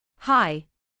Hi.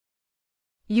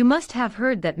 You must have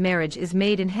heard that marriage is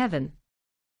made in heaven.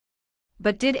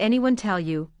 But did anyone tell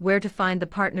you where to find the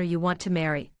partner you want to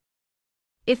marry?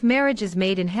 If marriage is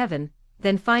made in heaven,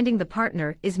 then finding the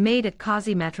partner is made at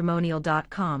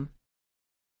QaziMatrimonial.com.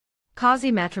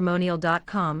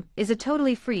 QaziMatrimonial.com is a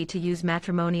totally free-to-use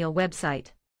matrimonial website.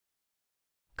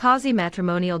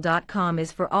 QaziMatrimonial.com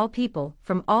is for all people,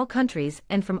 from all countries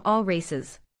and from all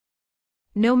races.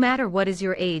 No matter what is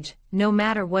your age, no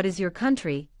matter what is your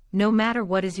country, no matter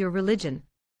what is your religion.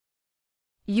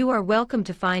 You are welcome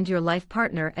to find your life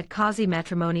partner at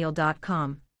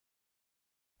QaziMatrimonial.com.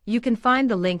 You can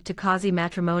find the link to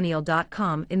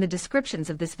QaziMatrimonial.com in the descriptions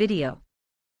of this video.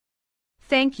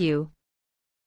 Thank you.